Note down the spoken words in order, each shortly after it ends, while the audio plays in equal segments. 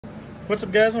What's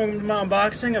up, guys? Welcome to my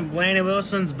unboxing of Lainey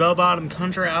Wilson's Bell Bottom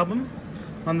Country album.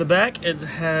 On the back it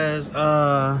has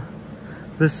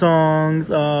the songs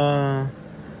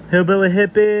Hillbilly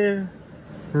Hippie,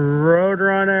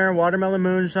 Roadrunner, Watermelon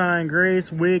Moonshine,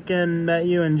 Grease, Weekend, Met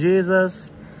You and Jesus,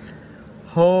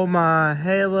 Hold My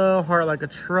Halo, Heart Like a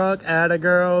Truck, Atta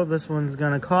Girl, This One's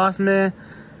Gonna Cost Me,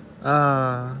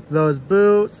 Those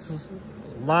Boots,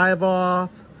 Live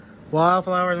Off,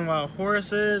 Wildflowers and Wild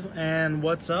Horses, and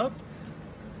What's Up.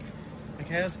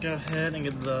 Okay, let's go ahead and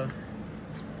get the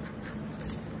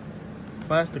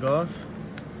plastic off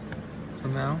for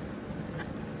now.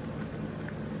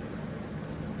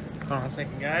 Hold on a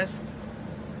second, guys.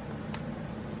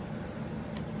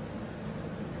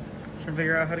 Trying to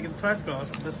figure out how to get the plastic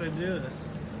off. The best way to do this.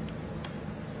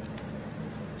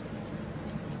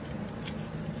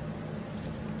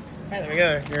 Alright, there we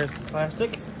go. Here's the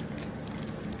plastic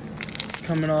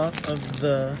coming off of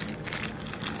the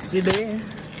CD.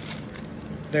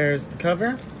 There's the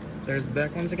cover. There's the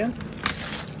back ones again.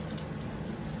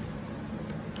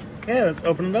 Okay, let's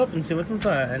open it up and see what's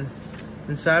inside.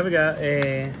 Inside we got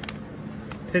a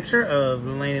picture of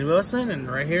Lainey Wilson, and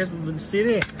right here's the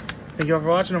CD. Thank you all for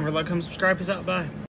watching. Over, like, comment, subscribe. Peace out. Bye.